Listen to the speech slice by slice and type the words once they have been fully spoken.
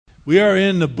We are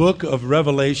in the book of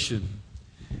Revelation,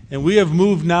 and we have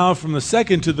moved now from the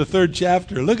second to the third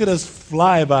chapter. Look at us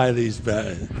fly by these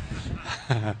guys.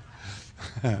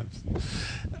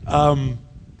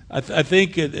 I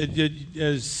think,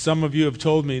 as some of you have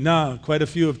told me, quite a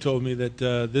few have told me that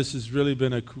this has really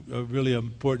been a really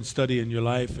important study in your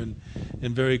life and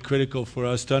very critical for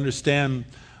us to understand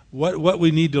what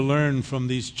we need to learn from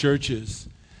these churches.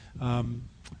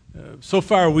 So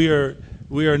far, we are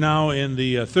now in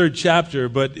the third chapter,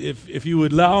 but if you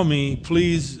would allow me,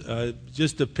 please,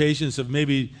 just the patience of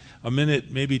maybe a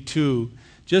minute, maybe two,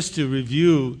 just to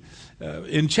review.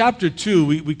 In chapter 2,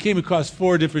 we came across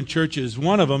 4 different churches.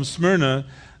 One of them, Smyrna,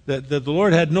 that the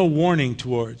Lord had no warning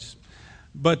towards.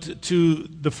 But to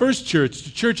the first church,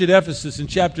 the church at Ephesus, in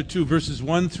chapter 2, verses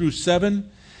 1 through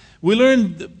 7, we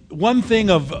learned one thing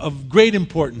of great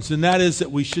importance, and that is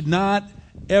that we should not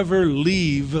ever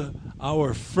leave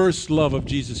our first love of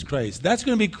Jesus Christ. That's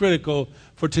going to be critical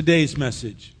for today's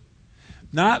message.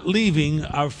 Not leaving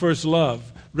our first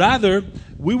love. Rather,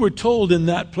 we were told in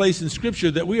that place in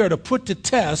Scripture that we are to put to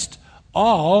test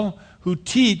all who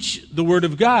teach the Word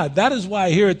of God. That is why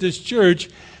here at this church,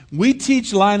 we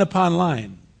teach line upon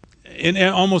line. In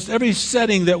almost every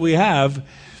setting that we have,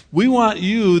 we want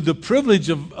you the privilege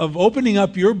of opening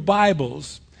up your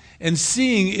Bibles and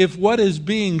seeing if what is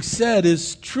being said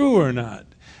is true or not.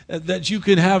 That you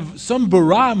can have some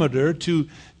barometer to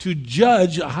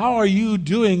judge how are you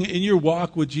doing in your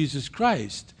walk with Jesus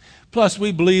Christ. Plus,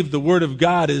 we believe the Word of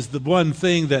God is the one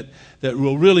thing that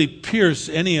will really pierce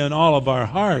any and all of our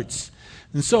hearts.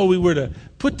 And so we were to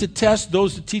put to test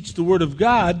those who teach the Word of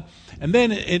God. And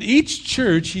then in each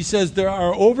church, he says there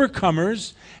are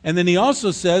overcomers. And then he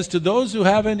also says, to those who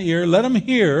have an ear, let them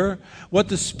hear what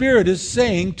the Spirit is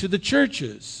saying to the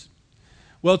churches.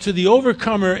 Well, to the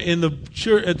overcomer in the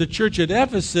church at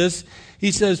Ephesus,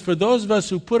 he says, for those of us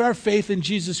who put our faith in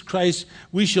Jesus Christ,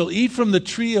 we shall eat from the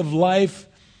tree of life,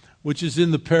 which is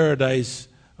in the paradise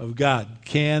of God.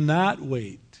 Cannot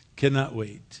wait. Cannot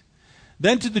wait.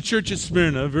 Then to the church at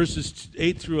Smyrna, verses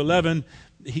 8 through 11,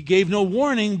 he gave no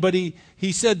warning, but he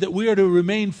said that we are to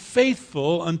remain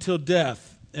faithful until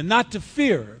death and not to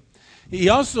fear. He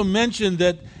also mentioned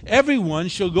that everyone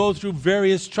shall go through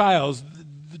various trials.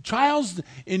 The trials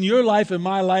in your life and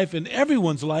my life and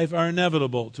everyone's life are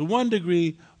inevitable to one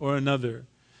degree or another.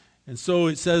 And so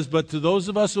it says, but to those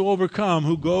of us who overcome,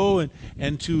 who go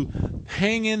and to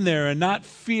hang in there and not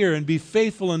fear and be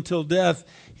faithful until death,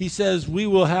 he says we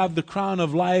will have the crown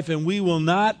of life and we will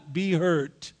not be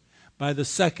hurt by the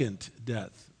second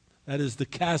death. That is the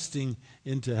casting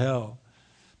into hell.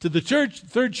 To the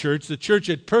third church, the church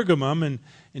at Pergamum,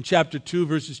 in chapter 2,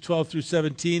 verses 12 through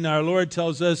 17, our Lord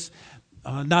tells us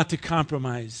not to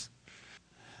compromise,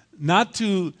 not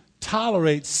to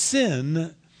tolerate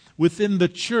sin within the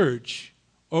church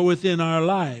or within our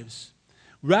lives.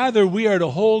 Rather, we are to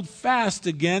hold fast,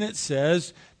 again it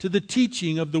says, to the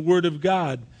teaching of the Word of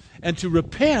God and to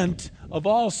repent of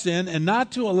all sin and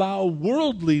not to allow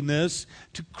worldliness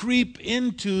to creep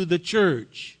into the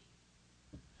church.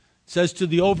 It says to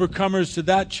the overcomers to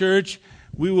that church,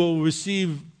 we will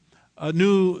receive a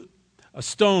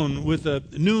stone with a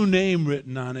new name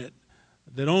written on it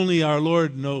that only our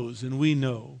Lord knows and we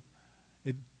know.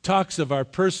 It talks of our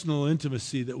personal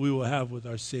intimacy that we will have with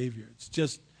our Savior.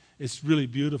 It's really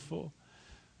beautiful.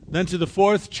 Then to the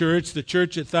fourth church, the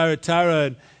church at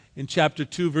Thyatira, in chapter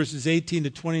 2, verses 18 to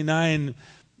 29,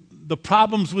 the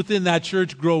problems within that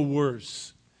church grow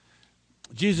worse.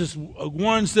 Jesus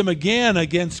warns them again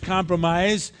against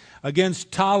compromise,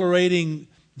 against tolerating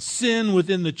sin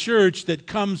within the church that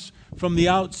comes from the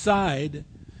outside.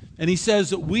 And he says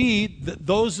that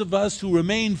those of us who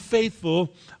remain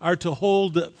faithful, are to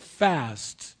hold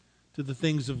fast to the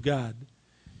things of God.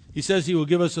 He says he will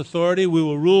give us authority, we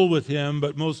will rule with him,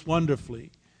 but most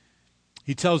wonderfully,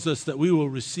 he tells us that we will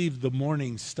receive the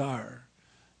morning star,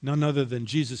 none other than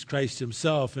Jesus Christ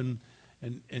himself, and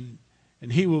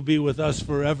he will be with us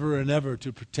forever and ever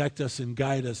to protect us and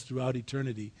guide us throughout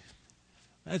eternity.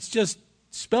 That's just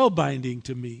spellbinding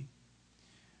to me.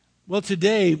 Well,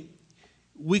 today,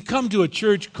 we come to a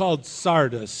church called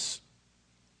Sardis.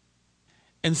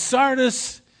 And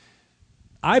Sardis,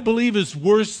 I believe, is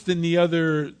worse than the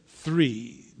other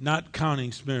 3, not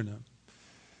counting Smyrna.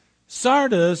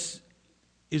 Sardis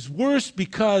is worse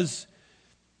because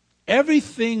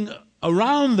everything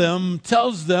around them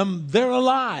tells them they're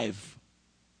alive.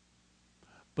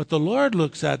 But the Lord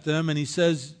looks at them and he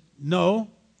says, no,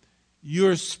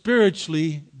 you're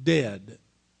spiritually dead.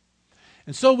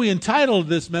 And so we entitled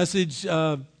this message,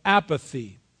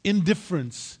 Apathy,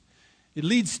 Indifference. It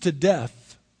leads to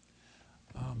death.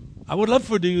 I would love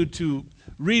for you to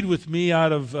read with me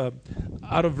out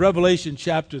of Revelation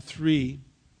chapter 3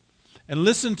 and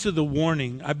listen to the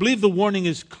warning. I believe the warning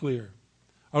is clear.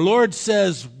 Our Lord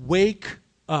says, wake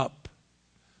up.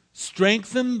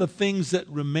 Strengthen the things that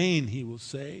remain, he will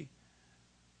say.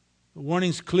 The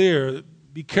warning's clear.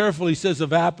 Be careful, he says,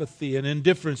 of apathy and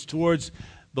indifference towards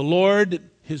the Lord,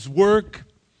 his work,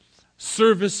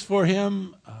 service for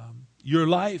him, your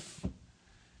life.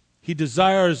 He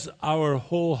desires our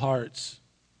whole hearts.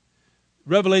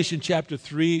 Revelation chapter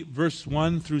 3, verse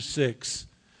 1 through 6.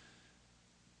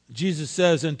 Jesus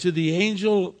says, and to the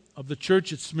angel of the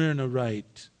church at Smyrna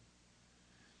write,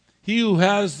 he who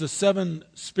has the 7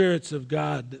 spirits of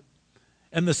God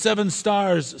and the 7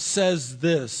 stars says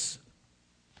this,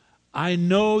 I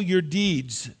know your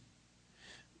deeds.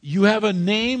 You have a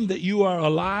name that you are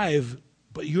alive,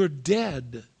 but you're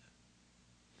dead.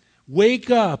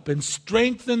 Wake up and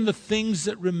strengthen the things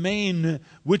that remain,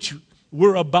 which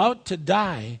were about to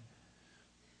die.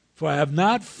 For I have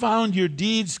not found your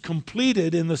deeds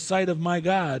completed in the sight of my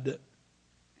God.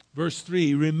 Verse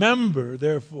 3, remember,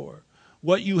 therefore,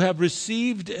 what you have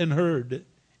received and heard,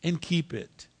 and keep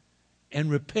it, and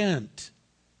repent.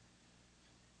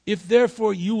 If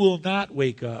therefore you will not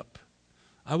wake up,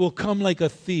 I will come like a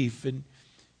thief, and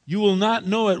you will not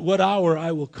know at what hour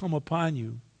I will come upon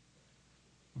you.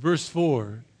 Verse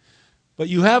 4, but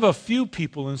you have a few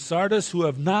people in Sardis who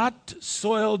have not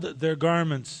soiled their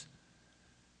garments,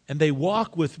 and they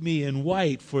walk with me in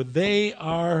white, for they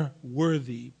are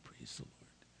worthy. Praise the Lord.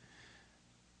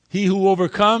 He who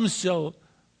overcomes shall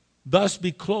thus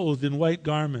be clothed in white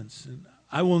garments. And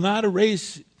I will not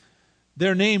erase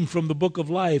their name from the book of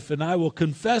life, and I will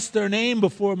confess their name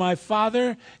before my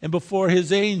Father and before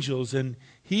his angels. And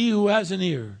he who has an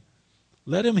ear,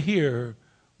 let him hear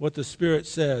what the Spirit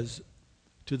says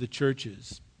to the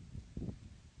churches.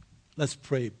 Let's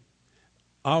pray.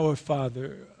 Our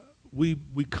Father, we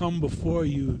come before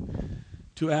you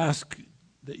to ask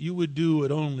that you would do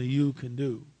what only you can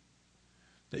do.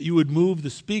 That you would move the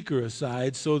speaker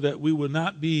aside so that we would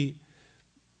not be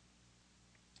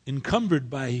encumbered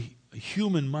by a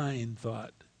human mind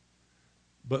thought,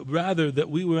 but rather that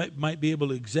we might be able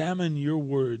to examine your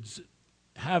words.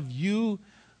 Have you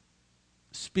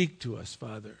speak to us,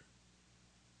 Father.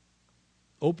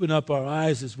 Open up our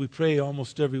eyes as we pray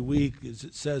almost every week, as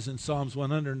it says in Psalms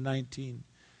 119.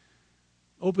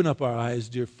 Open up our eyes,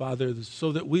 dear Father,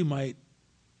 so that we might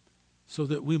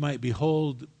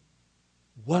behold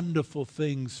wonderful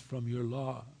things from your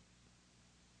law.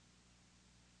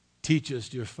 Teach us,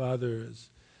 dear Father, as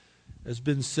has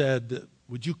been said,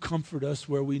 would you comfort us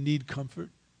where we need comfort?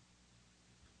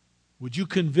 Would you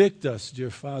convict us, dear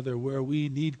Father, where we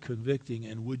need convicting?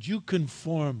 And would you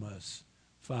conform us,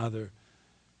 Father,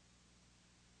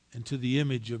 into the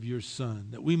image of your Son,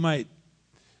 that we might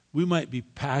be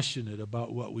passionate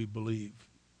about what we believe.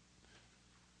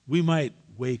 We might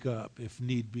wake up if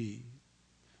need be.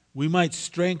 We might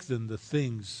strengthen the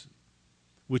things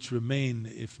which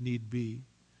remain if need be.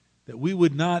 That we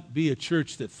would not be a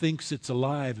church that thinks it's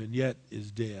alive and yet is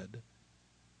dead.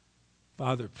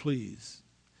 Father, please,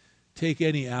 take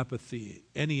any apathy,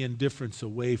 any indifference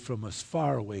away from us,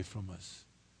 far away from us.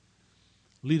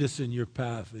 Lead us in your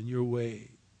path, in your way.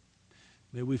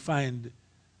 May we find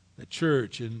that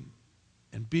church and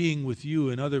being with you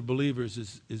and other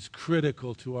believers is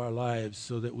critical to our lives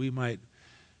so that we might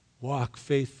walk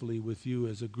faithfully with you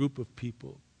as a group of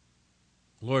people.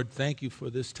 Lord, thank you for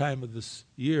this time of this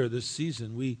year, this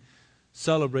season. We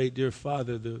celebrate, dear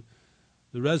Father, the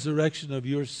resurrection of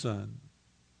your Son,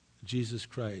 Jesus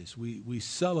Christ. We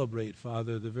celebrate,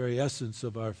 Father, the very essence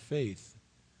of our faith.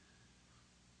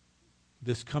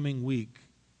 This coming week,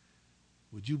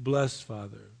 would you bless,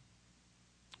 Father?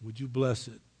 Would you bless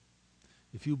it?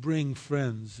 If you bring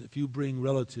friends, if you bring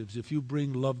relatives, if you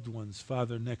bring loved ones,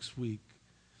 Father, next week,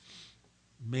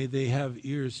 may they have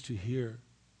ears to hear.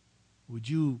 Would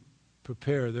you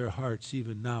prepare their hearts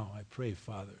even now, I pray,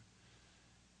 Father.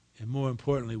 And more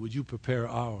importantly, would you prepare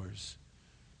ours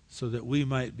so that we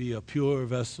might be a pure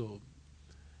vessel,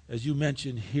 as you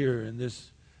mentioned here in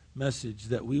this message,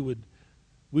 that we would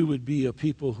be a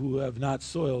people who have not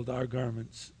soiled our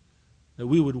garments, that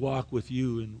we would walk with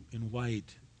you in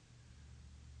white,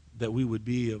 that we would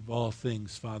be of all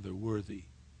things, Father, worthy.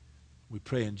 We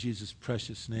pray in Jesus'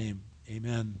 precious name.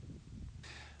 Amen.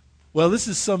 Well, this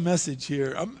is some message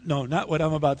here. No, not what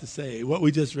I'm about to say, what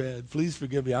we just read. Please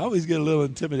forgive me. I always get a little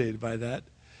intimidated by that.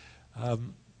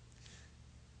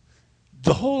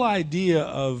 The whole idea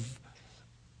of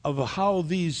how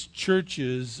these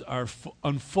churches are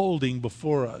unfolding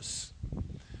before us.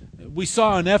 We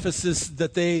saw in Ephesus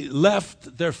that they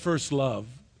left their first love.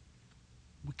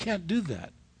 We can't do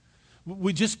that.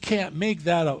 We just can't make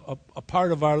that a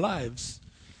part of our lives.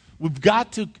 We've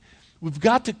got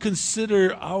to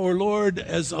consider our Lord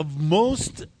as of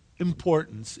most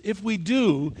importance. If we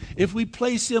do, if we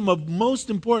place him of most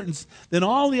importance, then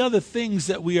all the other things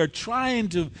that we are trying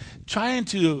to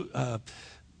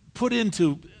put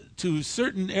into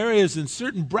certain areas and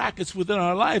certain brackets within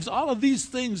our lives, all of these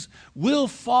things will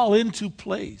fall into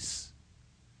place.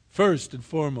 First and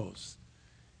foremost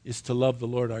is to love the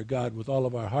Lord our God with all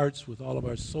of our hearts, with all of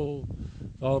our soul,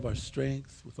 with all of our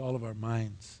strength, with all of our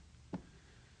minds.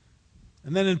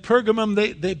 And then in Pergamum,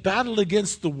 they battled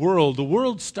against the world. The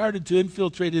world started to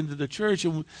infiltrate into the church,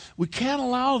 and we can't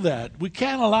allow that. We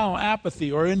can't allow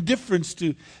apathy or indifference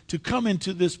to come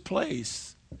into this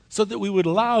place, so that we would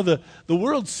allow the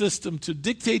world system to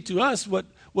dictate to us what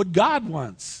God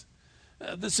wants.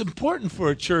 It's important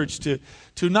for a church to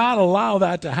not allow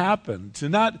that to happen, to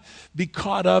not be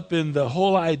caught up in the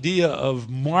whole idea of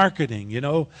marketing.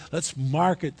 Let's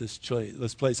market this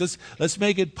place. Let's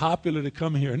make it popular to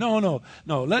come here. No.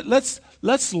 Let's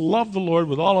love the Lord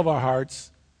with all of our hearts,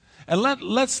 and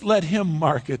let's let him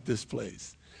market this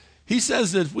place. He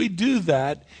says that if we do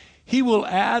that, he will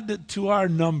add to our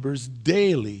numbers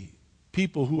daily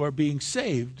people who are being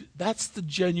saved. That's the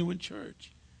genuine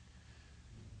church.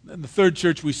 And the third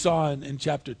church we saw in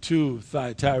chapter 2,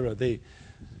 Thyatira, they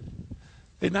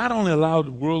not only allowed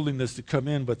worldliness to come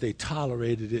in, but they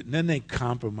tolerated it, and then they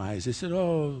compromised. They said,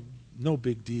 oh, no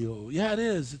big deal. Yeah, it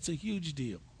is. It's a huge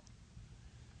deal.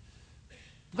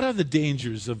 What are the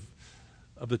dangers of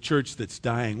the church that's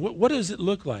dying? What does it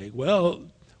look like? Well,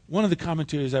 one of the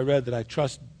commentaries I read that I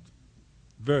trust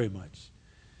very much,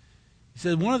 he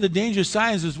said one of the danger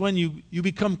signs is when you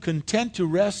become content to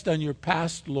rest on your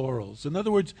past laurels. In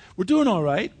other words, we're doing all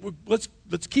right. Let's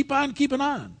keep on keeping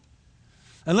on.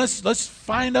 And let's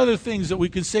find other things that we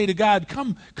can say to God.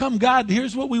 Come, God,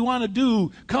 here's what we want to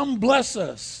do. Come bless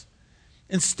us.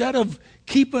 Instead of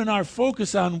keeping our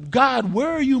focus on, God, where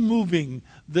are you moving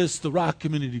the Rock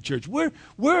Community Church? Where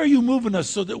are you moving us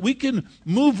so that we can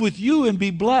move with you and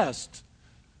be blessed?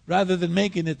 Rather than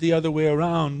making it the other way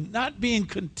around, not being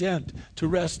content to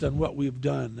rest on what we've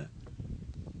done.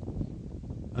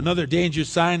 Another danger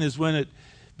sign is when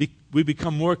we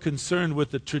become more concerned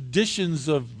with the traditions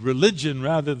of religion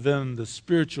rather than the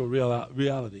spiritual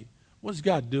reality. What is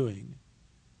God doing?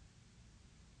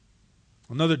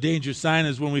 Another danger sign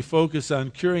is when we focus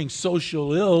on curing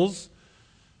social ills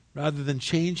rather than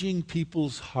changing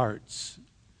people's hearts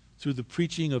through the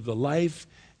preaching of the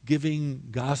life-giving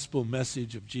gospel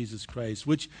message of Jesus Christ,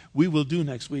 which we will do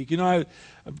next week. I'm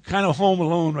kind of home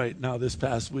alone right now this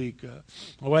past week.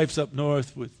 My wife's up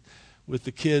north with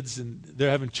the kids, and they're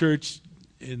having church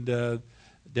in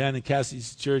Dan and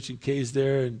Cassie's church, and Kay's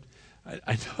there, and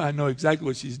I know exactly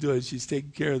what she's doing. She's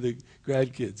taking care of the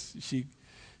grandkids.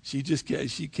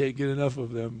 She can't get enough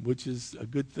of them, which is a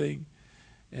good thing.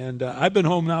 And I've been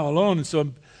home now alone, and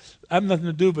so I have nothing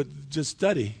to do but just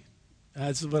study.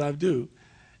 That's what I do.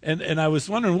 And I was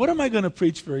wondering, what am I going to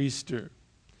preach for Easter?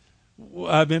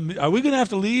 Are we going to have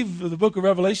to leave the book of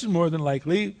Revelation? More than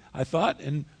likely, I thought,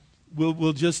 and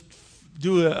we'll just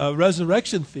do a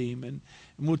resurrection theme, and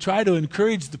we'll try to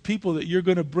encourage the people that you're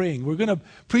going to bring. We're going to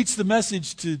preach the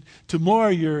message to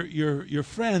more your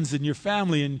friends and your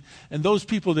family and those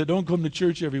people that don't come to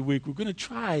church every week. We're going to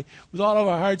try with all of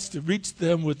our hearts to reach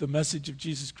them with the message of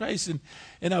Jesus Christ.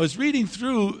 And I was reading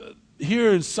through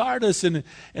here in Sardis, and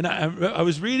I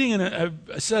was reading, and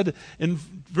I said in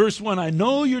verse 1, I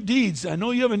know your deeds. I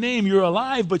know you have a name. You're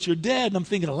alive, but you're dead. And I'm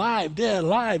thinking, alive, dead,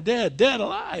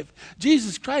 alive.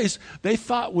 Jesus Christ, they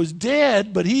thought was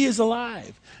dead, but he is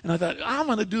alive. And I thought, I'm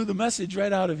going to do the message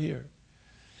right out of here.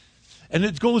 And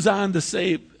it goes on to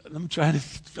say, I'm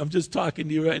just talking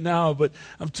to you right now, but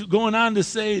I'm going on to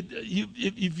say,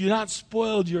 if you're not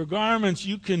spoiled your garments,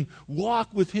 you can walk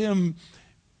with him.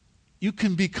 You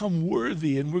can become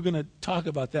worthy, and we're going to talk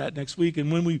about that next week.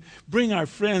 And when we bring our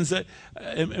friends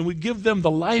and we give them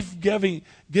the life-giving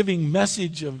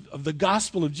message of the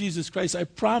gospel of Jesus Christ, I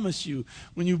promise you,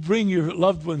 when you bring your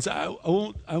loved ones, I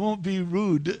won't be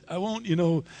rude. I won't,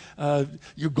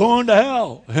 you're going to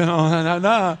hell.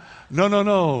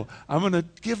 No. I'm going to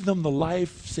give them the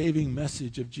life-saving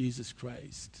message of Jesus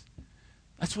Christ.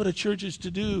 That's what a church is to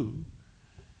do.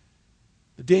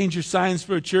 The danger signs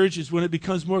for a church is when it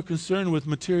becomes more concerned with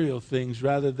material things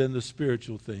rather than the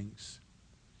spiritual things.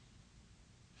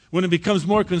 When it becomes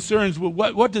more concerned with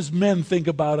what does men think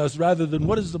about us rather than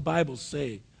what does the Bible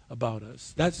say about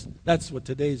us. That's what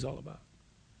today's all about.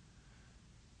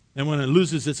 And when it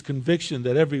loses its conviction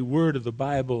that every word of the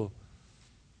Bible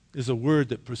is a word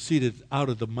that proceeded out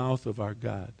of the mouth of our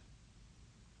God.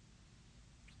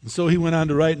 And so he went on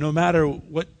to write, no matter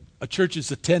what a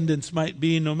church's attendance might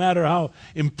be, no matter how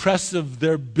impressive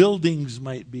their buildings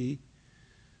might be,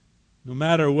 no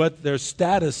matter what their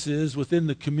status is within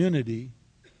the community,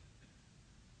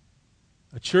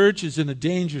 a church is in a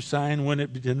danger sign when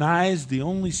it denies the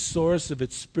only source of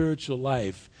its spiritual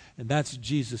life, and that's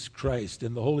Jesus Christ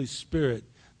and the Holy Spirit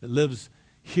that lives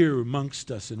here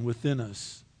amongst us and within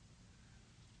us.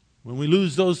 When we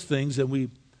lose those things, then we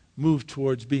move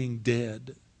towards being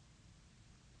dead.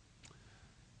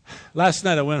 Last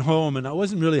night I went home and I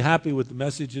wasn't really happy with the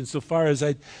message insofar as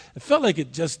I felt like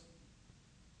it just,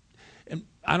 and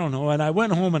I don't know, and I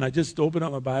went home and I just opened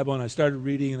up my Bible and I started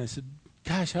reading and I said,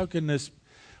 gosh,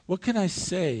 what can I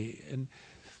say? And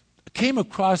I came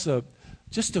across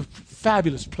just a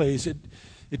fabulous place.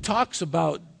 It talks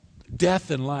about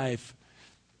death and life,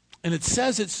 and it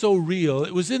says it's so real.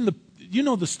 It was in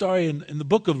the story in the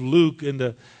book of Luke in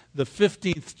the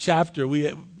 15th chapter.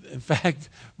 In fact,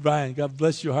 Brian, God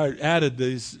bless your heart, added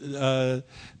these.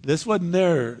 This wasn't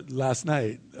there last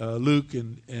night, Luke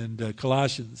and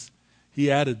Colossians. He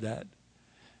added that.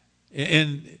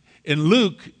 In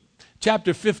Luke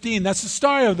chapter 15, that's the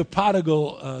story of the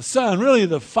prodigal son, really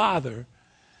the father.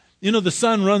 You know, the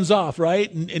son runs off, right?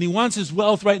 And he wants his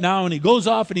wealth right now, and he goes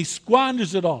off and he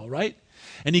squanders it all, right?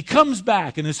 And he comes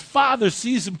back, and his father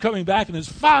sees him coming back, and his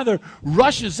father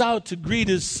rushes out to greet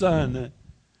his son.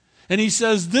 And he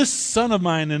says, this son of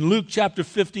mine, in Luke chapter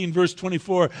 15, verse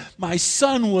 24, my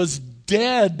son was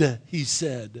dead, he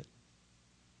said.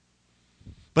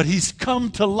 But he's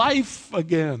come to life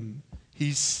again,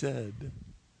 he said.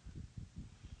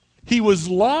 He was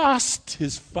lost,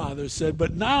 his father said,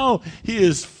 but now he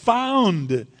is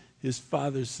found, his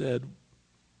father said.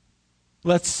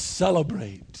 Let's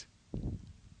celebrate.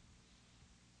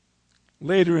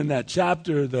 Later in that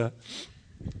chapter,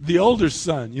 the older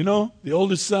son, the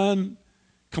older son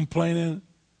complaining,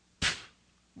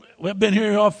 we've been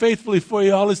here all faithfully for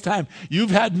you all this time.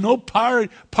 You've had no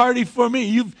party for me.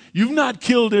 You've not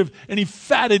killed any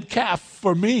fatted calf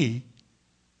for me.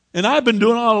 And I've been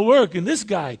doing all the work, and this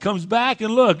guy comes back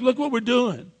and look what we're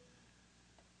doing.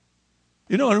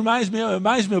 It reminds me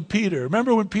of Peter.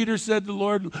 Remember when Peter said to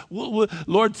the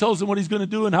Lord tells him what he's going to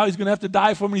do and how he's going to have to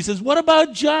die for him, and he says, what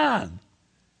about John?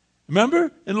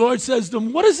 Remember? And the Lord says to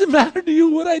him, what does it matter to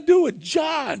you what I do with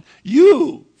John?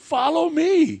 You follow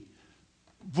me.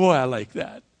 Boy, I like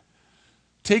that.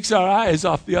 Takes our eyes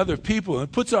off the other people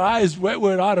and puts our eyes right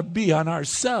where it ought to be, on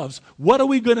ourselves. What are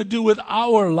we going to do with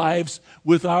our lives,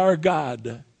 with our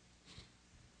God,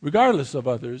 regardless of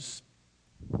others?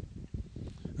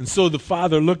 And so the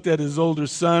father looked at his older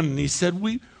son and he said,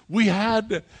 we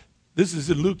had, this is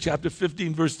in Luke chapter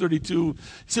 15, verse 32. He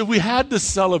said, we had to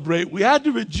celebrate. We had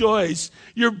to rejoice.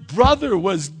 Your brother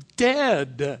was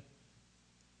dead,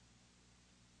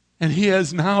 and he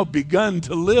has now begun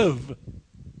to live.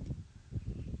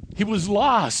 He was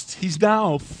lost. He's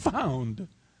now found.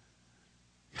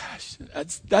 Gosh,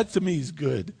 that to me is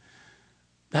good.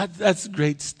 That's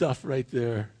great stuff right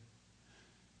there.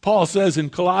 Paul says in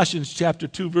Colossians chapter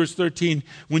 2, verse 13,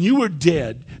 when you were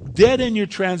dead in your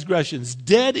transgressions,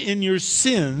 dead in your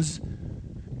sins,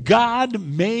 God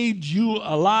made you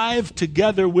alive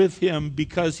together with him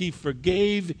because he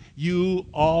forgave you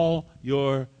all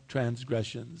your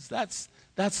transgressions. That's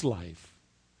life.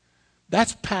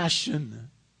 That's passion.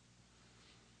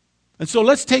 And so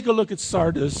let's take a look at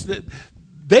Sardis.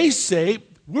 They say,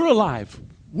 we're alive.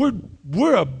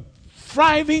 We're a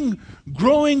thriving,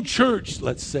 growing church,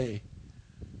 let's say.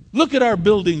 Look at our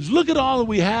buildings. Look at all that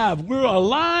we have. We're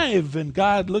alive. And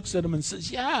God looks at them and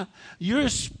says, yeah, you're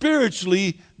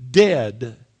spiritually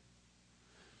dead.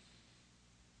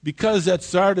 Because at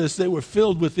Sardis, they were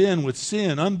filled within with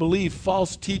sin, unbelief,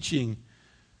 false teaching.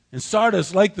 And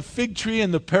Sardis, like the fig tree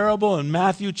in the parable in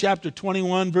Matthew chapter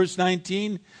 21, verse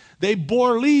 19, they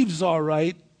bore leaves all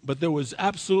right, but there was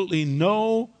absolutely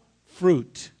no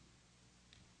fruit.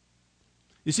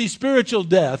 You see, spiritual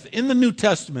death, in the New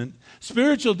Testament,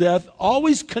 spiritual death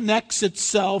always connects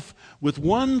itself with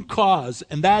one cause,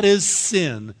 and that is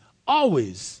sin.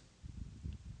 Always.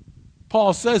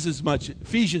 Paul says as much,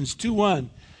 Ephesians 2:1,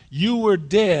 you were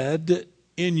dead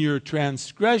in your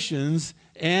transgressions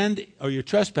or your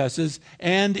trespasses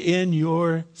and in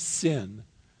your sin.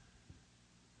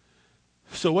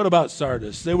 So what about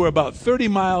Sardis? They were about 30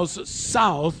 miles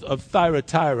south of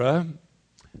Thyatira.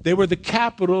 They were the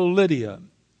capital of Lydia.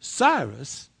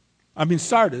 Sardis,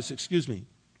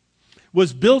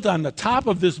 was built on the top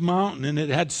of this mountain, and it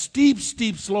had steep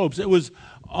slopes. It was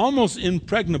almost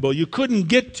impregnable. You couldn't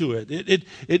get to it.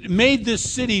 It made this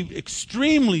city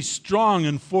extremely strong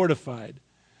and fortified.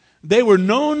 They were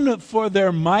known for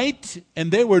their might,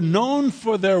 and they were known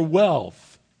for their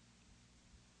wealth.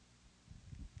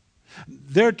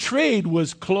 Their trade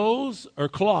was clothes or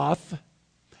cloth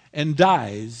and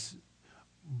dyes,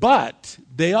 but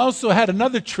they also had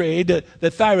another trade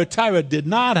that Thyatira did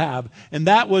not have, and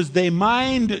that was they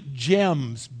mined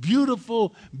gems,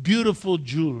 beautiful, beautiful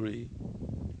jewelry.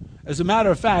 As a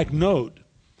matter of fact, note,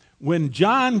 when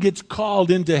John gets called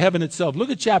into heaven itself, look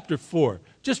at chapter 4,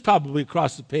 just probably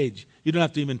across the page. You don't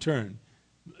have to even turn.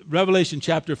 Revelation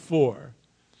chapter 4.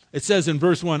 It says in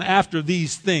verse 1, after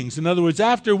these things. In other words,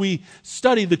 after we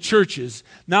study the churches,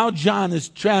 now John is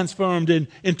transformed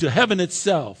into heaven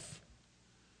itself.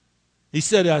 He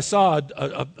said, I saw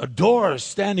a door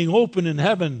standing open in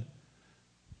heaven.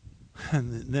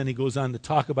 And then he goes on to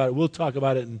talk about it. We'll talk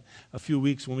about it in a few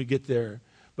weeks when we get there.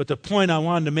 But the point I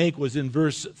wanted to make was in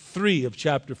verse 3 of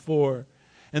chapter 4.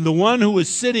 And the one who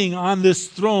was sitting on this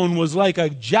throne was like a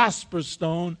jasper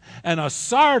stone and a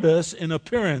sardis in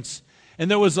appearance.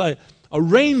 And there was a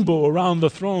rainbow around the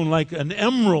throne like an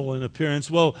emerald in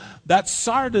appearance. Well, that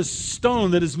sardis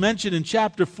stone that is mentioned in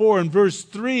chapter 4 and verse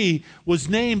 3 was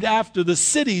named after the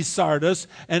city Sardis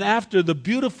and after the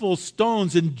beautiful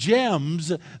stones and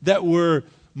gems that were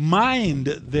mined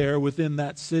there within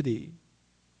that city.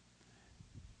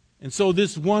 And so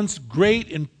this once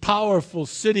great and powerful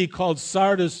city called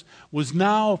Sardis was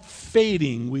now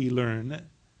fading, we learn.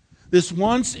 This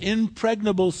once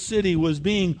impregnable city was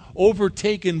being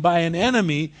overtaken by an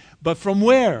enemy, but from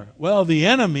where? Well, the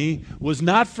enemy was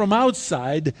not from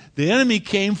outside. The enemy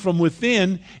came from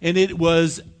within, and it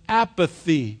was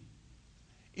apathy,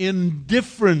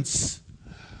 indifference,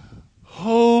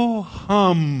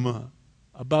 ho-hum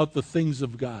about the things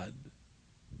of God.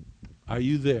 Are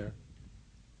you there?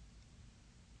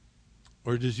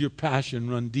 Or does your passion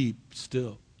run deep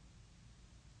still?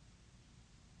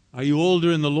 Are you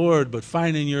older in the Lord, but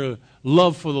finding your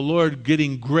love for the Lord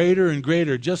getting greater and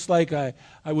greater, just like I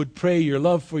would pray your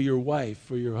love for your wife,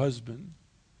 for your husband?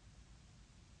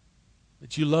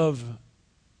 That you love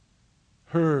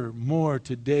her more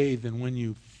today than when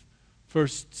you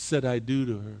first said I do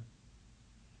to her.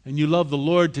 And you love the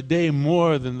Lord today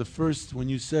more than the first when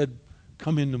you said,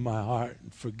 come into my heart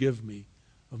and forgive me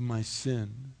of my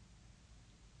sin.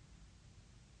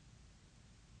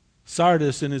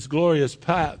 Sardis, in its glorious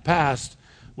past,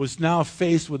 was now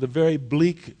faced with a very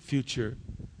bleak future.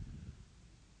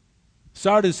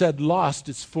 Sardis had lost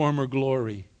its former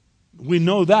glory. We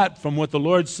know that from what the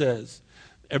Lord says.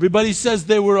 Everybody says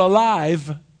they were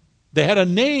alive. They had a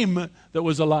name that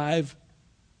was alive.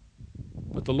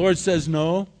 But the Lord says,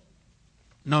 no,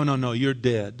 you're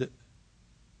dead.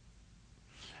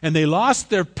 And they lost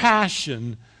their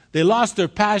passion. They lost their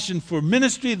passion for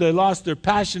ministry. They lost their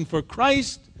passion for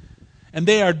Christ. And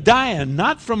they are dying,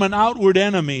 not from an outward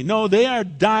enemy. No, they are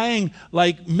dying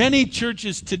like many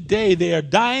churches today. They are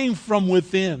dying from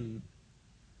within,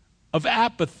 of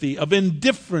apathy, of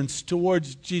indifference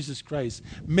towards Jesus Christ.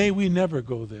 May we never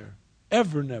go there.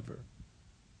 Ever, never.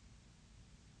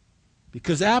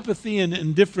 Because apathy and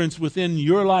indifference within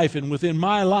your life and within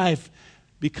my life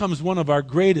becomes one of our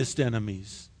greatest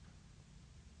enemies.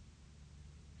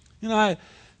 You know,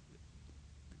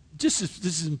 this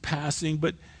is in passing,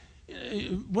 but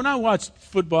when I watch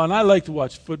football, and I like to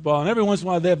watch football, and every once in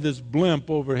a while they have this blimp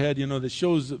overhead, that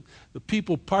shows the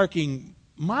people parking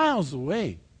miles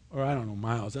away. Or I don't know,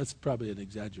 miles, that's probably an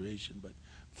exaggeration, but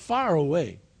far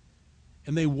away.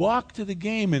 And they walk to the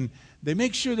game, and they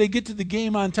make sure they get to the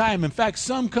game on time. In fact,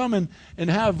 some come and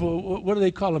have, what do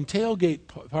they call them, tailgate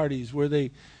parties, where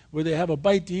they have a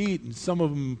bite to eat, and some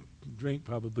of them drink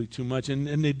probably too much,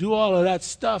 and they do all of that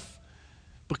stuff.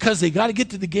 Because they got to get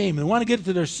to the game and want to get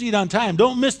to their seat on time.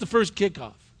 Don't miss the first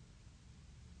kickoff.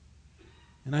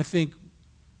 And I think,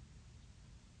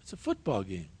 it's a football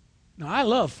game. Now, I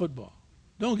love football.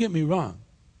 Don't get me wrong.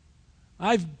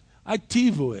 I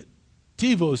TiVo it.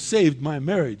 TiVo saved my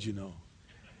marriage,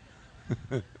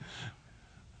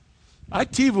 I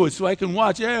TiVo it so I can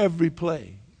watch every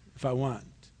play if I want.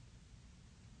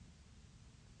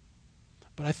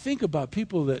 But I think about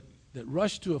people that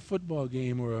rush to a football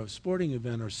game or a sporting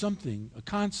event or something, a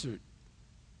concert.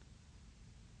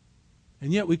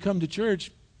 And yet we come to church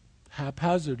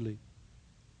haphazardly.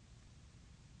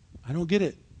 I don't get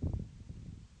it.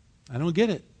 I don't get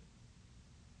it.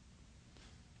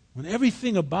 When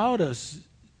everything about us,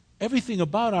 everything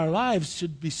about our lives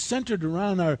should be centered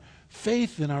around our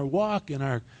faith and our walk and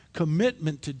our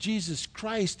commitment to Jesus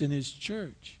Christ and His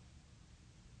church.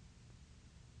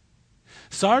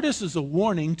 Sardis is a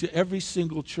warning to every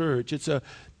single church. It's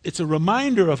a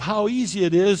reminder of how easy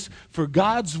it is for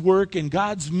God's work and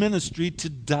God's ministry to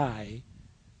die.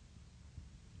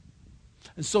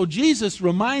 And so Jesus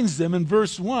reminds them in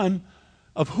verse 1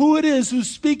 of who it is who's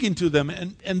speaking to them.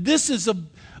 And this is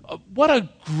what a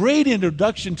great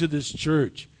introduction to this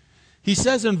church. He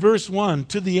says in verse 1,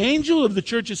 to the angel of the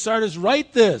church of Sardis,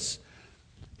 write this,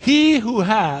 he who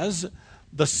has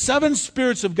the 7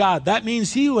 spirits of God, that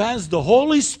means he who has the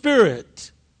Holy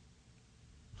Spirit,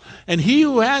 and he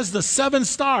who has the 7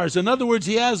 stars, in other words,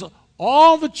 he has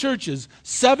all the churches.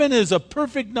 7 is a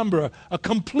perfect number, a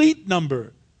complete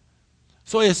number.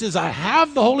 So he says, I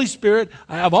have the Holy Spirit,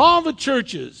 I have all the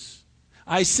churches.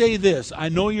 I say this, I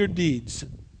know your deeds.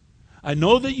 I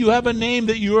know that you have a name,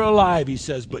 that you are alive, he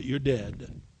says, but you're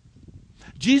dead.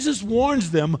 Jesus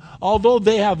warns them, although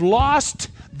they have lost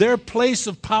their place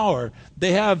of power,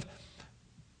 they have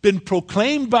been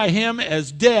proclaimed by him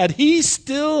as dead, he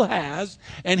still has,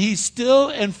 and he still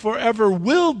and forever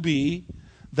will be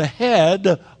the head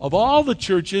of all the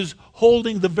churches,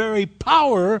 holding the very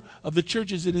power of the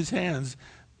churches in his hands.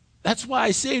 That's why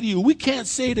I say to you, we can't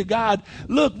say to God,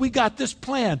 look, we got this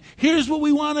plan. Here's what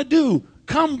we want to do.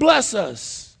 Come bless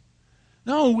us.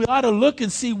 No, we ought to look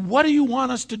and see, what do you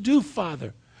want us to do,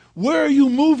 Father? Where are you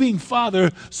moving,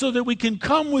 Father, so that we can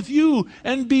come with you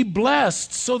and be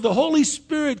blessed, so the Holy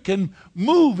Spirit can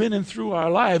move in and through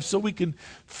our lives, so we can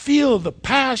feel the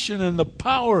passion and the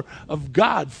power of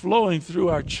God flowing through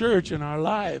our church and our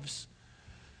lives.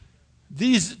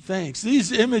 These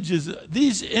images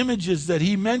that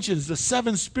he mentions, the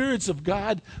 7 spirits of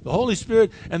God, the Holy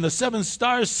Spirit, and the 7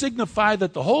 stars signify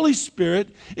that the Holy Spirit,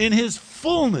 in his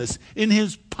fullness, in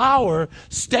his power,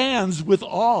 stands with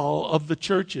all of the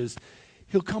churches.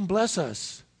 He'll come bless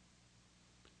us.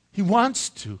 He wants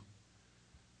to.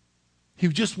 He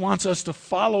just wants us to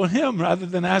follow him rather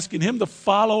than asking him to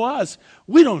follow us.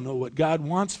 We don't know what God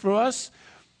wants for us.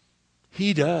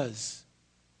 He does.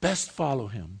 Best follow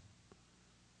him.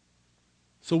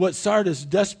 So what Sardis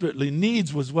desperately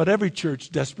needs was what every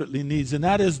church desperately needs, and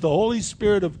that is the Holy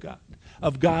Spirit of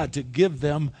God to give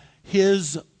them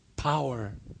his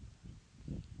power.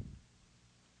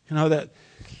 You know, that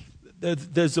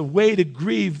there's a way to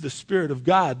grieve the Spirit of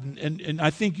God, and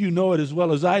I think you know it as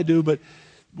well as I do, but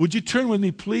would you turn with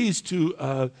me, please,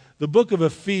 to the book of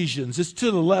Ephesians? It's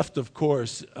to the left, of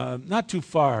course, not too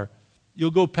far.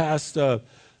 You'll go past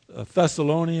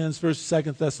Thessalonians, 1st,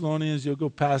 2nd Thessalonians. You'll go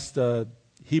past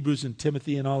Hebrews and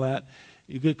Timothy and all that.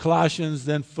 You get Colossians,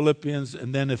 then Philippians,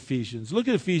 and then Ephesians. Look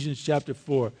at Ephesians chapter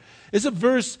 4. It's a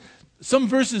verse, some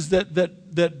verses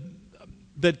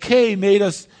that Kay made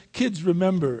us kids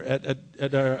remember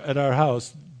at our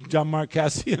house. John Mark,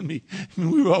 Cassie, and me.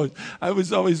 I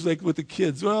was always like with the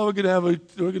kids. Well, we're gonna have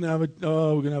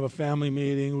a family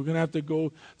meeting. We're gonna have to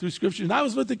go through Scripture. And I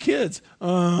was with the kids. We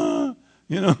got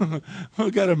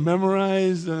to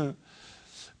memorize.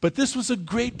 But this was a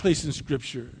great place in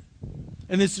Scripture,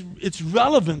 and it's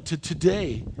relevant to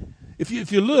today. If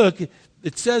you look,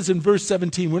 it says in verse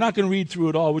 17. We're not going to read through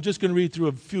it all. We're just going to read through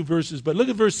a few verses. But look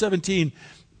at verse 17.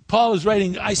 Paul is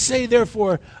writing, I say,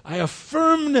 therefore, I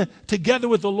affirm together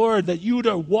with the Lord that you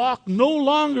to walk no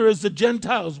longer as the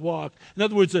Gentiles walk. In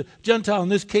other words, a Gentile in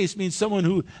this case means someone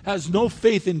who has no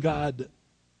faith in God.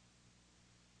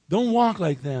 Don't walk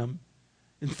like them.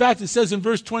 In fact, it says in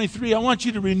verse 23, I want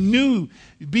you to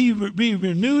be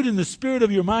renewed in the spirit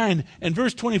of your mind. And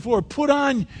verse 24, put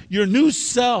on your new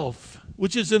self,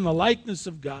 which is in the likeness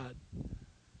of God.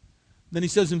 Then he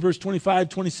says in verse 25,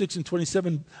 26, and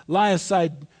 27, lie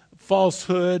aside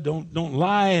falsehood, don't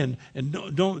lie, and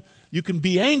don't. You can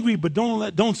be angry, but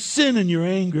don't sin in your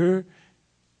anger.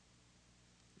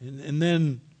 And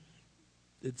then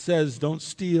it says, don't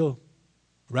steal,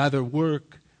 rather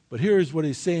work. But here's what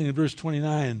he's saying in verse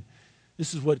 29.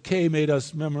 This is what Kay made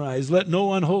us memorize. Let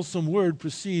no unwholesome word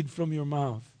proceed from your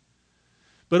mouth,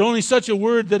 but only such a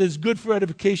word that is good for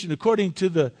edification, according to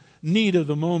the need of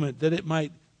the moment, that it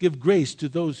might give grace to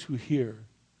those who hear.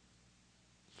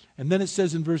 And then it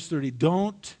says in verse 30,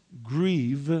 don't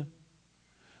grieve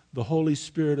the Holy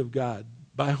Spirit of God,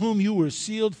 by whom you were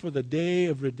sealed for the day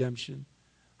of redemption.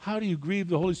 How do you grieve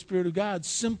the Holy Spirit of God?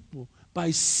 Simple,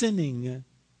 by sinning.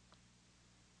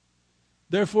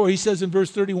 Therefore, he says in verse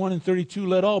 31 and 32,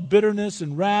 let all bitterness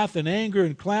and wrath and anger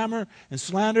and clamor and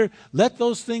slander, let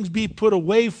those things be put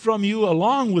away from you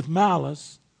along with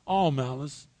malice, all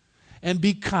malice, and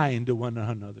be kind to one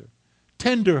another,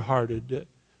 tender-hearted,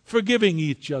 forgiving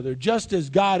each other, just as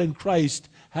God in Christ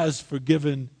has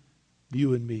forgiven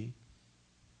you and me.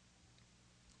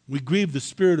 We grieve the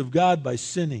Spirit of God by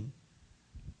sinning.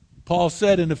 Paul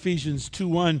said in Ephesians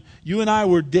 2:1, you and I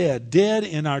were dead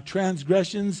in our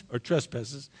transgressions or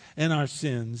trespasses and our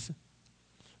sins.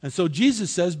 And so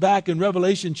Jesus says back in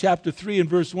Revelation chapter 3 and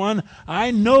verse 1,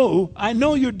 I know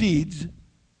your deeds.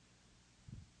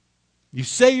 You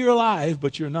say you're alive,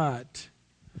 but you're not.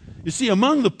 You see,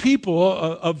 among the people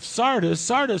of Sardis,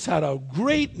 Sardis had a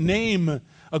great name,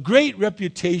 a great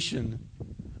reputation,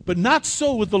 but not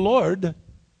so with the Lord.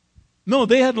 No,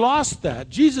 they had lost that.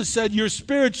 Jesus said, you're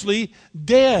spiritually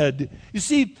dead. You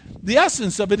see, the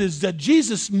essence of it is that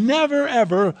Jesus never,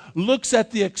 ever looks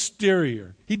at the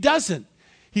exterior. He doesn't.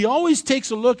 He always takes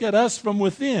a look at us from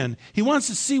within. He wants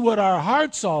to see what our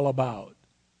heart's all about.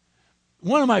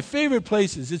 One of my favorite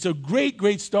places, it's a great,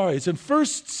 great story. It's in 1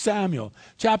 Samuel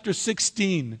chapter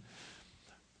 16.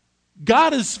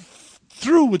 God is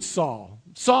through with Saul.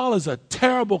 Saul is a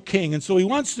terrible king, and so he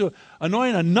wants to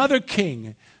anoint another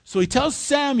king. So he tells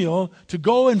Samuel to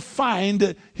go and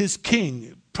find his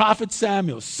king, prophet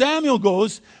Samuel. Samuel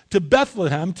goes to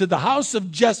Bethlehem, to the house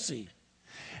of Jesse.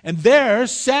 And there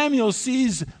Samuel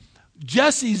sees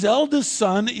Jesse's eldest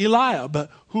son, Eliab,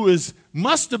 who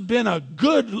must have been a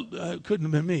good, couldn't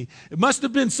have been me. It must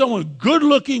have been someone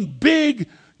good-looking, big,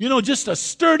 just a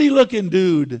sturdy-looking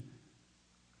dude.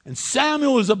 And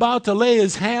Samuel was about to lay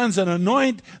his hands and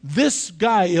anoint this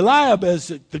guy, Eliab, as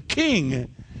the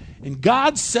king. And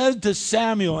God said to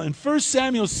Samuel, in 1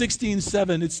 Samuel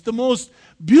 16:7, it's the most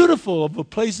beautiful of the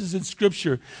places in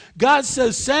Scripture. God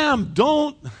says, Samuel,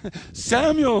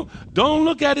 don't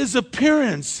look at his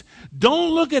appearance.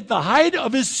 Don't look at the height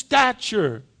of his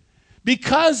stature.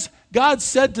 Because God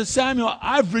said to Samuel,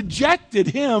 I've rejected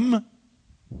him.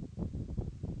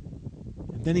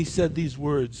 And then he said these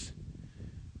words,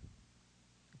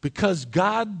 because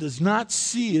God does not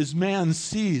see as man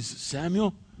sees,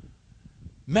 Samuel.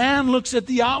 Man looks at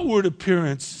the outward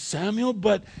appearance, Samuel,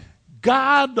 but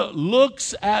God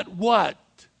looks at what?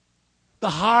 The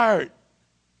heart.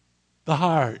 The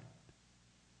heart.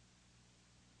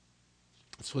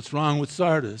 That's what's wrong with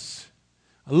Sardis.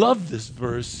 I love this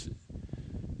verse.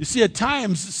 You see, at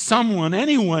times,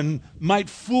 anyone might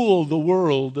fool the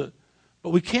world, but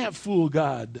we can't fool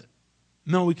God.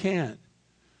 No, we can't.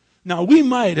 Now, we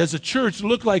might, as a church,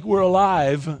 look like we're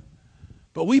alive,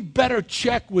 but we better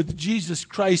check with Jesus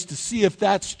Christ to see if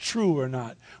that's true or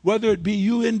not, whether it be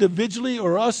you individually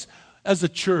or us as a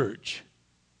church.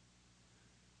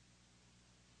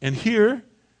 And here,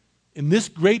 in this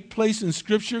great place in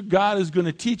Scripture, God is going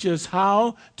to teach us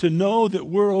how to know that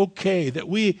we're okay, that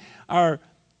we are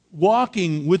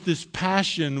walking with this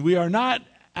passion. We are not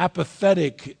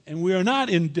apathetic, and we are not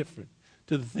indifferent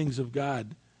to the things of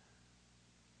God.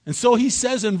 And so he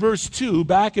says in verse 2,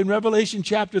 back in Revelation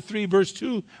chapter 3, verse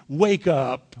 2, wake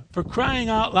up. For crying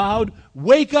out loud,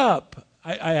 wake up.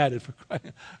 I added for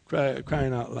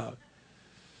crying out loud.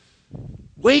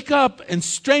 Wake up and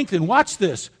strengthen. Watch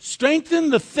this.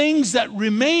 Strengthen the things that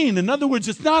remain. In other words,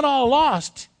 it's not all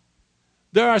lost.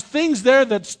 There are things there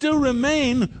that still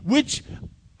remain which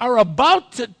are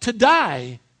about to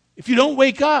die if you don't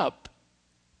wake up.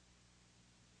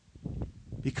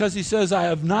 Because he says, I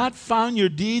have not found your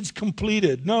deeds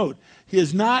completed. Note, he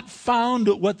has not found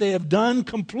what they have done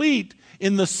complete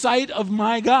in the sight of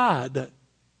my God.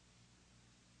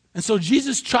 And so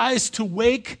Jesus tries to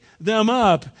wake them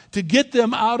up, to get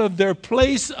them out of their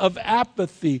place of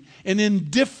apathy and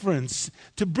indifference,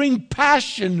 to bring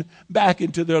passion back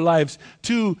into their lives,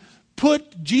 to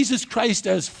put Jesus Christ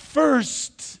as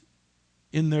first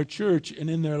in their church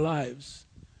and in their lives.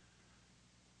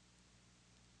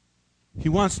 He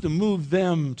wants to move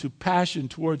them to passion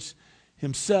towards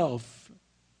himself,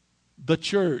 the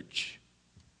church,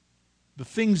 the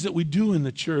things that we do in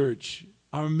the church,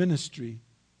 our ministry.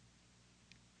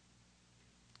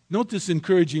 Note this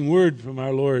encouraging word from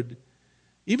our Lord.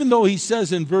 Even though he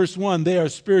says in verse 1 they are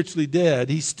spiritually dead,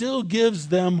 he still gives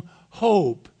them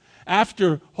hope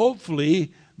after,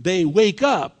 hopefully, they wake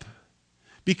up.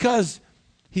 Because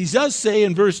he does say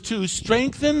in verse 2,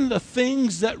 strengthen the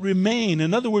things that remain.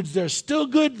 In other words, they're still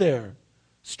good there.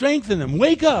 Strengthen them.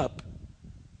 Wake up.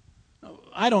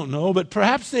 I don't know, but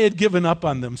perhaps they had given up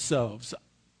on themselves.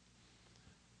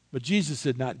 But Jesus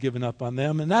had not given up on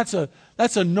them. And that's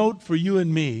a note for you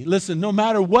and me. Listen, no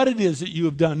matter what it is that you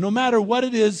have done, no matter what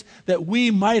it is that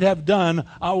we might have done,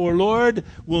 our Lord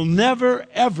will never,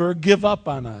 ever give up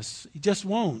on us. He just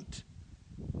won't.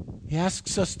 He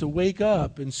asks us to wake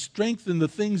up and strengthen the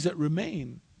things that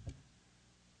remain.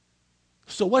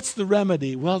 So what's the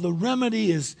remedy? Well, the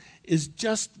remedy is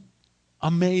just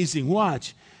amazing.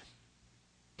 Watch.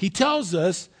 He tells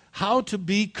us how to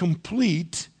be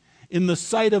complete in the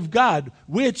sight of God,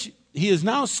 which he has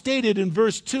now stated in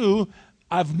verse 2,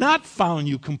 I've not found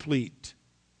you complete.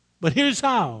 But here's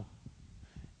how.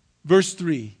 Verse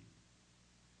 3.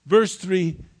 Verse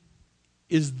 3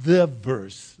 is the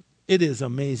verse. It is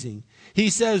amazing. He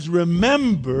says,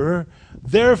 remember,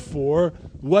 therefore,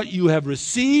 what you have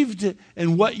received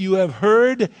and what you have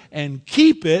heard, and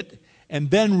keep it, and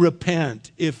then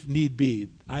repent if need be.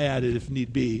 I added if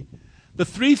need be. The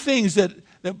three things that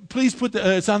please put,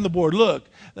 it's on the board. Look,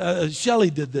 Shelley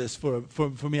did this for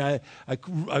me.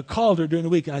 I called her during the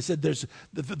week and I said,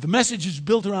 the message is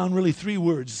built around really three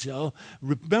words, Shell.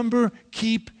 Remember,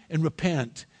 keep, and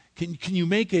repent. Can you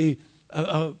make a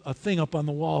thing up on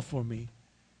the wall for me?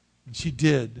 And she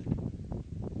did.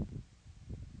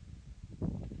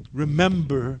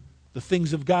 Remember the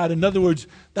things of God. In other words,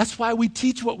 that's why we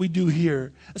teach what we do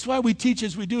here. That's why we teach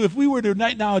as we do. If we were to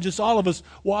right now, just all of us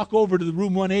walk over to the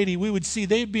room 180, we would see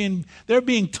they're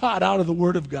being taught out of the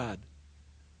Word of God.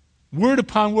 Word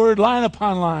upon word, line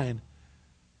upon line.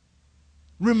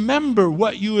 Remember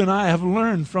what you and I have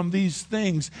learned from these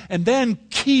things, and then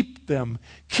keep them.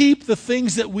 Keep the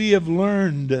things that we have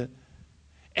learned.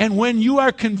 And when you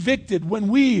are convicted,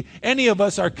 when any of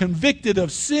us are convicted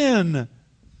of sin,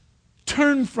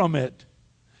 turn from it.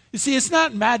 You see, it's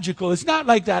not magical. It's not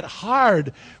like that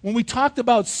hard. When we talked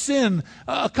about sin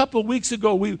a couple of weeks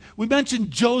ago, we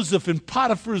mentioned Joseph and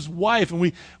Potiphar's wife, and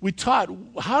we taught,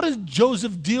 how does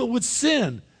Joseph deal with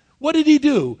sin? What did he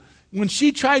do? When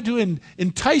she tried to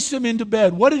entice him into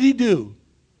bed, what did he do?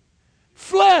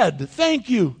 Fled. Thank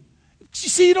you. You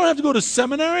see, you don't have to go to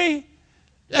seminary.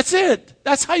 That's it.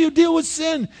 That's how you deal with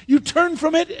sin. You turn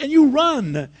from it and you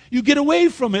run. You get away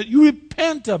from it. You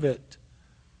repent of it.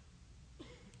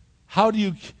 How do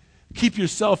you keep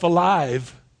yourself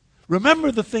alive?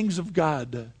 Remember the things of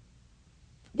God.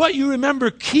 What you remember,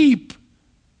 keep.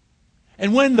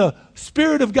 And when the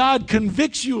Spirit of God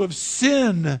convicts you of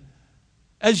sin,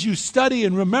 as you study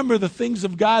and remember the things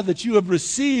of God that you have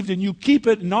received and you keep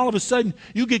it, and all of a sudden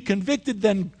you get convicted,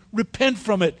 then repent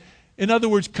from it. In other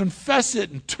words, confess it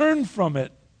and turn from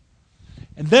it.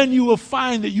 And then you will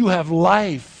find that you have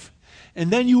life.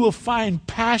 And then you will find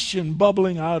passion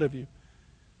bubbling out of you.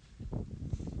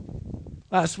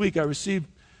 Last week I received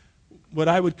what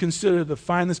I would consider the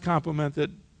finest compliment that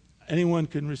anyone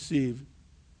can receive.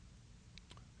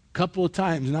 A couple of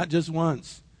times, not just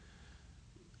once.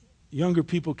 Younger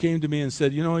people came to me and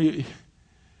said,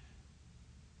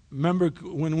 remember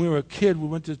when we were a kid, we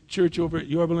went to church over at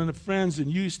Yorba Linda Friends, and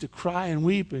you used to cry and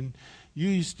weep, and you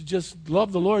used to just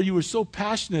love the Lord. You were so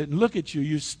passionate, and look at you.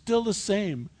 You're still the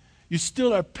same. You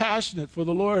still are passionate for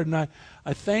the Lord. And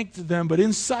I thanked them, but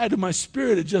inside of my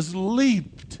spirit it just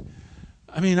leaped.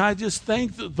 I just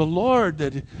thanked the Lord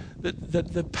that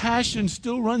the passion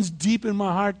still runs deep in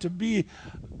my heart to be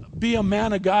a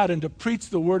man of God and to preach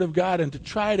the Word of God and to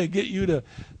try to get you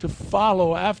to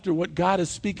follow after what God is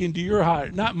speaking to your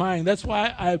heart, not mine. That's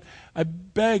why I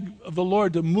beg of the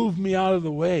Lord to move me out of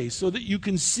the way so that you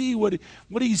can see what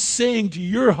He's saying to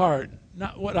your heart,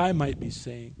 not what I might be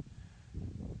saying.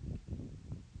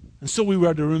 And so we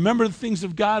are to remember the things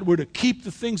of God, we're to keep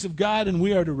the things of God, and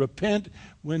we are to repent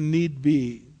when need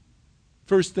be.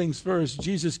 First things first,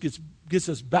 Jesus gets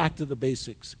us back to the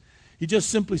basics. He just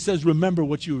simply says, remember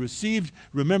what you received,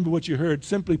 remember what you heard.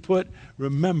 Simply put,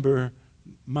 remember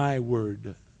my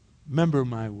word. Remember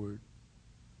my word.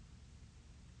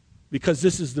 Because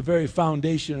this is the very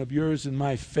foundation of yours and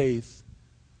my faith.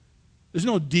 There's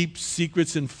no deep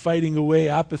secrets in fighting away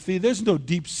apathy. There's no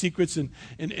deep secrets in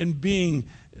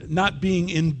not being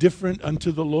indifferent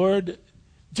unto the Lord.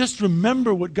 Just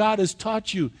remember what God has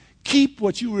taught you. Keep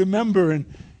what you remember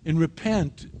and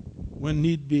repent when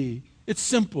need be. It's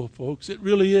simple, folks. It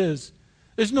really is.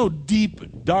 There's no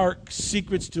deep, dark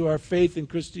secrets to our faith in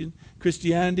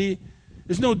Christianity.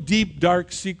 There's no deep,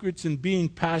 dark secrets in being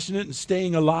passionate and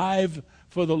staying alive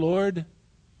for the Lord.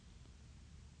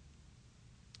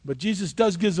 But Jesus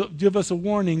does give us a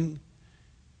warning.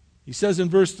 He says in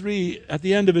verse 3, at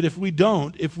the end of it, if we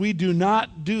do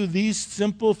not do these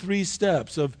simple 3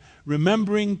 steps of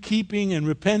remembering, keeping, and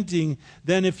repenting,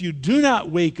 then if you do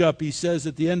not wake up, he says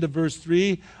at the end of verse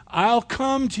 3, I'll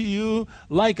come to you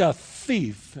like a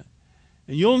thief,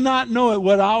 and you'll not know at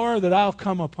what hour that I'll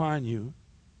come upon you.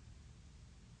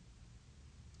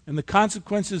 And the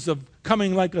consequences of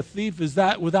coming like a thief is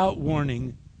that without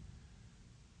warning.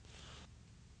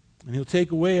 And he'll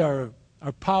take away our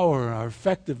power, our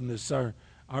effectiveness, our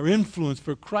influence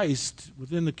for Christ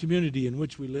within the community in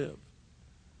which we live.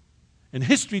 And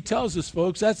history tells us,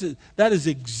 folks, that is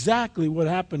exactly what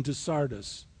happened to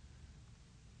Sardis.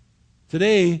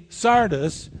 Today,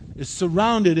 Sardis is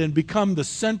surrounded and become the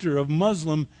center of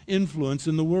Muslim influence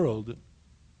in the world.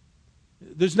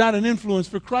 There's not an influence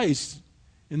for Christ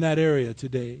in that area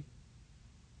today.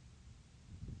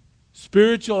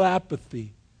 Spiritual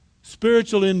apathy,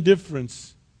 spiritual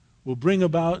indifference will bring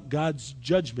about God's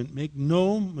judgment. Make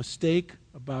no mistake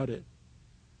about it.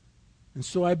 And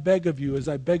so I beg of you, as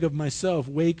I beg of myself,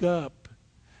 wake up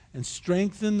and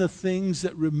strengthen the things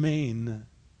that remain.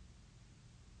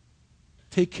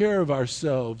 Take care of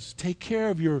ourselves. Take care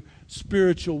of your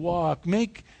spiritual walk.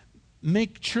 Make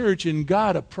church and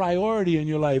God a priority in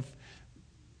your life.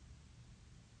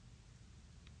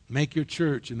 Make your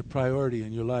church a priority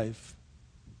in your life.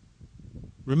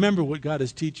 Remember what God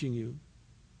is teaching you.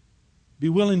 Be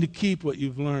willing to keep what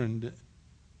you've learned.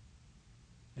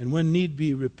 And when need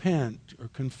be, repent or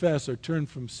confess or turn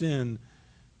from sin.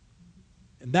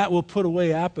 And that will put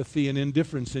away apathy and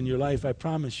indifference in your life, I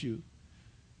promise you.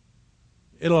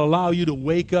 It'll allow you to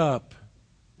wake up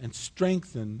and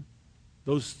strengthen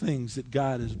those things that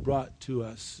God has brought to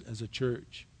us as a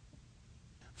church.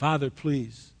 Father,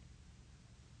 please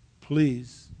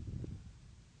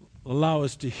allow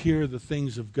us to hear the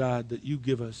things of God that you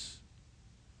give us.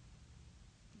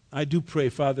 I do pray,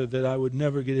 Father, that I would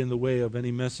never get in the way of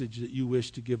any message that you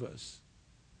wish to give us.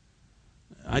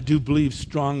 I do believe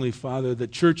strongly, Father,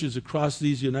 that churches across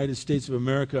these United States of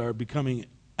America are becoming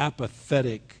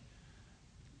apathetic,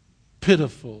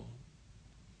 pitiful,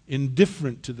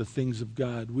 indifferent to the things of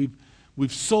God.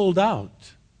 We've sold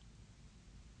out.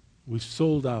 We've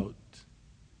sold out.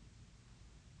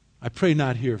 I pray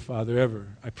not here, Father, ever.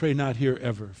 I pray not here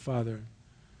ever, Father.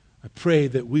 I pray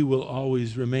that we will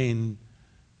always remain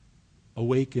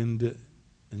awakened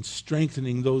and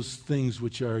strengthening those things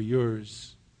which are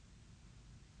yours.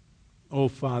 Oh,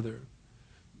 Father,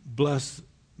 bless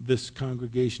this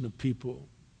congregation of people.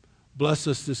 Bless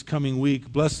us this coming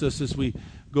week. Bless us as we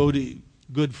go to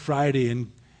Good Friday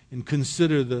and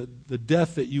consider the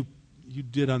death that you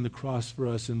did on the cross for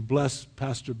us. And bless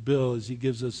Pastor Bill as he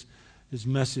gives us his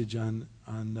message on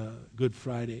Good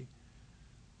Friday.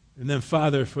 And then,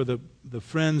 Father, for the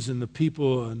friends and the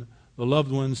people and the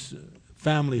loved ones,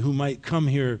 family who might come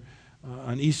here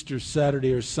on Easter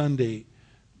Saturday or Sunday,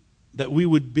 that we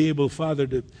would be able, Father,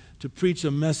 to preach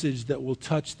a message that will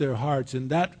touch their hearts. And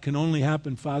that can only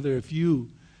happen, Father, if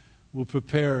you will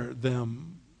prepare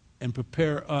them and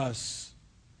prepare us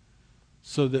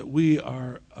so that we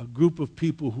are a group of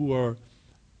people who are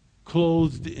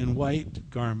clothed in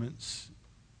white garments,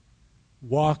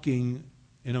 walking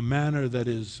in a manner that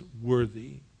is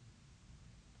worthy.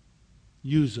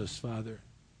 Use us, Father.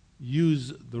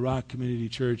 Use the Rock Community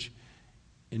Church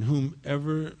in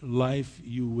whomever life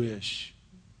you wish.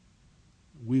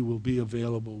 We will be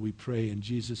available, we pray, in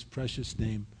Jesus' precious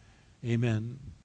name. Amen.